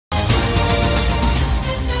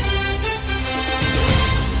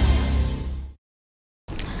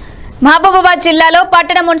మహబూబాబాద్ జిల్లాలో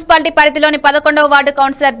పట్టణ మున్సిపాలిటీ పరిధిలోని 11వ వార్డు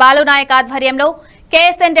కౌన్సిలర్ బాలు నాయక్ ఆధ్వర్యంలో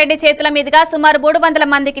కేఎస్ఎన్ రెడ్డి చేతుల మీదుగా సుమారు 300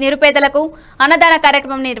 మందికి నిరుపేదలకు అన్నదాన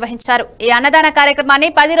కార్యక్రమం నిర్వహించారు। ఈ అన్నదాన కార్యక్రమాన్ని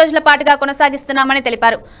 10 రోజుల పాటుగా కొనసాగిస్తున్నామని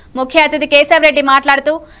తెలిపారు। ముఖ్య అతిథి కేశవ్ రెడ్డి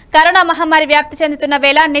మాట్లాడుతూ కరోనా మహమ్మారి వ్యాప్తి చెందుతున్న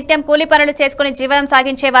వేళ నిత్యం కూలీ పనులు చేసుకుని జీవనం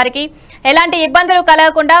సాగించే వారికి ఎలాంటి ఇబ్బందులు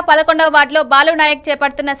కలగకుండా 11వ వార్డులో బాలు నాయక్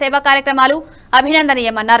చేపడుతున్న సేవా కార్యక్రమాలు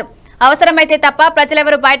అభినందనీయమన్నారు। అవసరమైతే తప్ప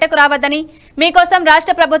ప్రజలెవరూ బయటకు రావద్దని, మీకోసం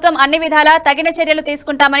రాష్ట్ర ప్రభుత్వం అన్ని విధాలా తగిన చర్యలు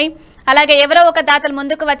తీసుకుంటామని, అలాగే ఎవరో ఒక దాతలు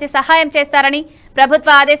ముందుకు వచ్చి సహాయం చేస్తారని, ప్రభుత్వ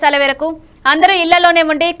ఆదేశాల మేరకు అందరూ ఇళ్లలోనే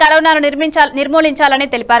ఉండి కరోనాను నిర్మూలించాలని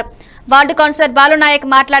తెలిపారు। వార్డు కౌన్సిలర్ బాలు నాయక్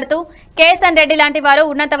మాట్లాడుతూ కేఎస్ఎన్ రెడ్డి లాంటి వారు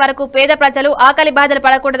ఉన్నంత వరకు పేద ప్రజలు ఆకలి బాధలు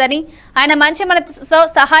పడకూడదని, ఆయన మంచి మనసుతో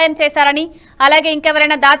సహాయం చేశారని, అలాగే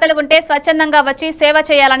ఇంకెవరైనా దాతలు ఉంటే స్వచ్ఛందంగా వచ్చి సేవ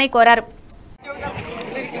చేయాలని కోరారు।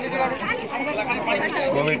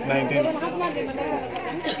 COVID-19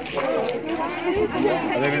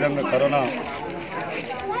 అదేవిధంగా కరోనా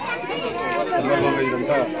సందర్భంగా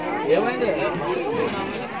ఇదంతా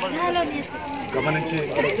గమనించి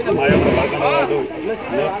మా యొక్క పాల్గొనేవాడు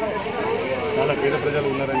చాలా పేద ప్రజలు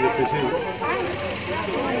ఉన్నారని చెప్పేసి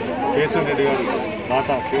కేశవ్ రెడ్డి గారు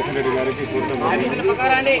కేశవ్ రెడ్డి గారికి కోరడం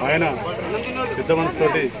ఆయన పెద్ద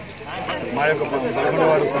మనసుతోటి మా యొక్క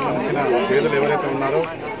పాల్గొనేవాడికి సంబంధించిన పేదలు ఎవరైతే ఉన్నారో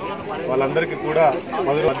వాళ్ళందరికీ కూడా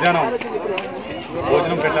మధ్యాహ్నం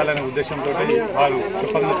భోజనం పెట్టాలనే ఉద్దేశంతో వారు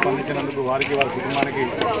చెప్పకుండా స్పందించినందుకు వారికి వారి కుటుంబానికి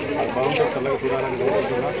భగవంతుడు చల్లగా చూడాలని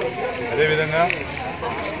కోరుకుంటున్నారు। అదేవిధంగా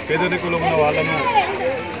పేదరికంలో ఉన్న వాళ్ళను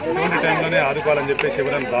ఇటువంటి టైంలోనే ఆదుకోవాలని చెప్పేసి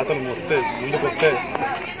ఎవరైనా దాతలు ముందుకు వస్తే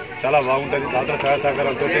చాలా బాగుంటుంది। దాతల సహాయ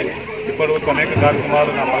సహకారాలతో ఇప్పటివరకు అనేక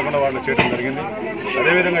కార్యక్రమాలు నా 11వ వార్డులో చేయడం జరిగింది।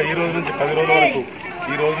 అదేవిధంగా ఈ రోజు నుంచి 10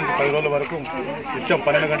 రోజుల వరకు నిత్యం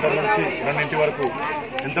 12 గంటల నుంచి 2 వరకు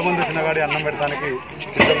ఎంతమంది వచ్చినా కానీ అన్నం పెట్టడానికి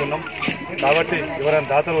సిద్ధంగా ఉన్నాం। కాబట్టి ఎవరైనా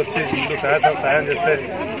దాతలు వచ్చి ముందు సహాయం చేస్తే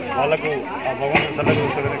వాళ్లకు ఆ భగవంతుడు చల్లగా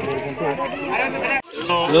వస్తుందని కోరుకుంటూ,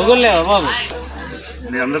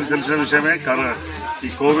 మీ అందరికీ తెలిసిన విషయమే ఈ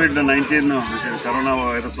COVID-19 కరోనా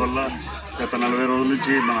వైరస్ వల్ల గత 40 రోజుల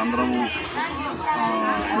నుంచి మన అందరము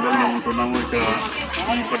ఇళ్లలో ఉంటున్నాము। ఇక్కడ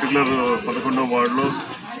ఈ పర్టికులర్ 11వ వార్డులో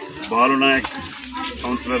బాలు నాయక్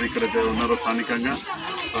కౌన్సిలర్ ఇక్కడ ఉన్నారు స్థానికంగా,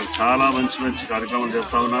 చాలా మంచి కార్యక్రమాలు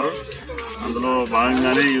చేస్తూ ఉన్నారు। అందులో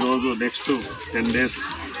భాగంగానే ఈరోజు నెక్స్ట్ 10 డేస్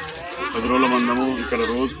 10 రోజుల మందము ఇక్కడ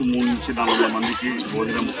రోజుకు 3 నుంచి 400 మందికి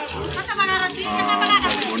భోజనం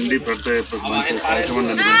వండి పెడితే మంచి కార్యక్రమం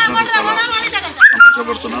నిర్వహించినందుకు చాలా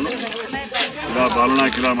సంతోషపడుతున్నాను। ఇలా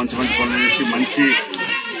బాలునాయక్ ఇలా మంచి పనులు చేసి మంచి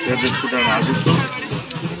పేరు తెచ్చుకుంటారని ఆశిస్తూ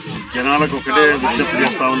జనాలకు ఒకటే విజ్ఞప్తి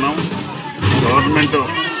చేస్తూ ఉన్నాం। గవర్నమెంట్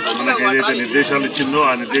మనకు ఏదైతే నిర్దేశాలు ఇచ్చిందో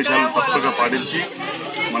ఆ నిర్దేశాలను తప్పగా పాటించి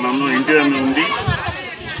మనం ఇంటి ఉండి,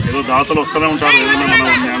 ఏదో దాతలు వస్తూనే ఉంటారు, ఏదైనా మనం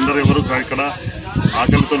అందరూ ఎవరు ఇక్కడ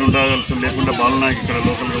ఆకలితో ఉండాల్సి లేకుండా బాలునాయక్ ఇక్కడ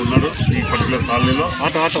లోకల్గా ఉన్నాడు ఈ పర్టికులర్ కాలనీలో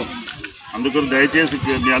ఆటో అందుకని దయచేసి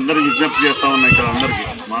మీ అందరికీ విజ్ఞప్తి చేస్తూ ఉన్నాయి ఇక్కడ అందరికీ,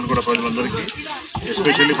 మానకొండ ప్రజలందరికీ,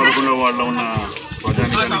 ఎస్పెషల్లీ 11వ వార్డులో ఉన్న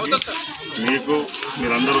ప్రజానికానికి,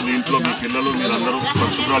 మీరందరూ మీ ఇంట్లో మీ పిల్లలు మీరందరూ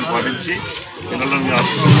పరిశుభ్రాలు పాటించి పిల్లలను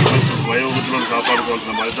వయోవృద్ధులను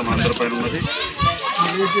కాపాడుకోవాల్సిన బాధ్యత మనందరిపైన ఉన్నది।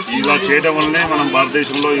 ఇలా చేయడం వల్లనే మనం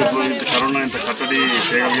భారతదేశంలో ఇప్పుడు కరోనా ఇంత కట్టడి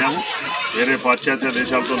చేయగలిగాము। వేరే పాశ్చాత్య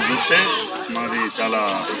దేశాలతో చూస్తే మాది చాలా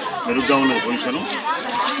మెరుగ్గా ఉన్న పొజిషను।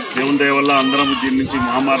 దేవుని దయ వల్ల అందరం దీని నుంచి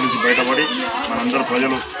మహమ్మారి నుంచి బయటపడి మనందరూ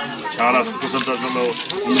ప్రజలు చాలా సుఖ సంతోషంలో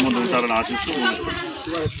ముందు ఉంటారని ఆశిస్తూ